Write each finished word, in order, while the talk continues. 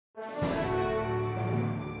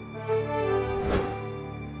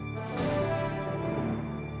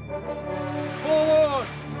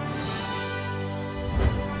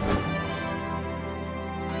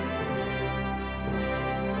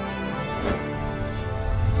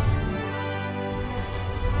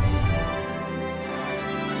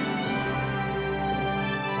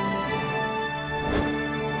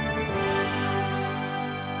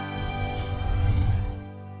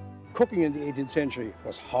cooking in the 18th century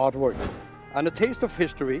was hard work. And a taste of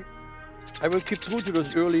history, I will keep true to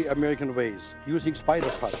those early American ways, using spider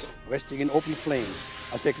pots, resting in open flames,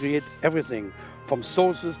 as I create everything from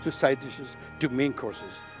sauces to side dishes to main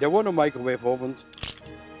courses. There were no microwave ovens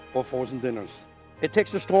or frozen dinners. It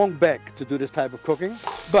takes a strong back to do this type of cooking,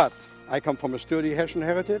 but I come from a sturdy Hessian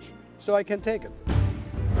heritage, so I can take it.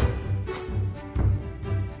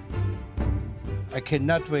 I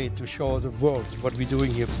cannot wait to show the world what we're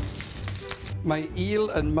doing here. My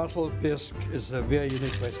eel and mussel bisque is a very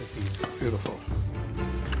unique recipe. Beautiful.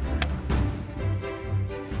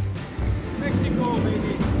 Mexico,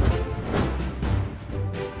 baby.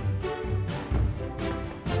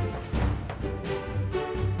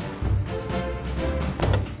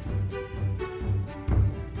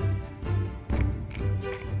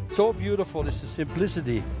 So beautiful is the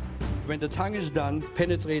simplicity. When the tongue is done,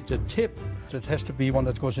 penetrate the tip. It has to be one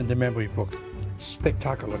that goes in the memory book.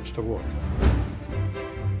 Spectacular is the word.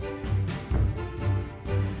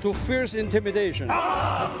 To fierce intimidation.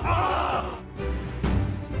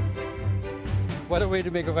 What a way to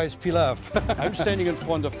make a rice pilaf. I'm standing in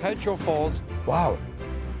front of Kaicho Falls. Wow.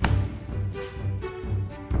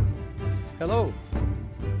 Hello.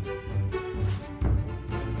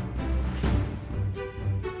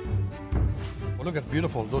 Oh, look at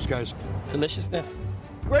beautiful, those guys. Deliciousness.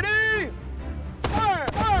 Ready? Fire!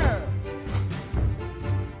 Fire!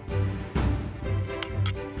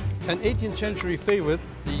 An 18th century favorite,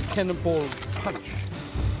 the cannonball punch.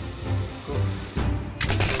 Cool.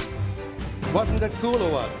 Wasn't that cool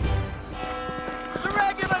or what? The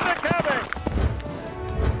regulars are coming!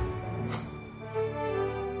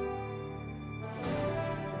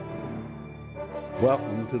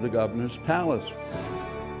 Welcome to the Governor's Palace.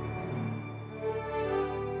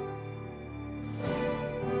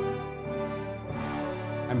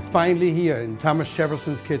 I'm finally here in Thomas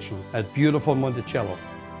Jefferson's kitchen at beautiful Monticello.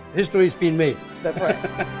 History's been made. That's right.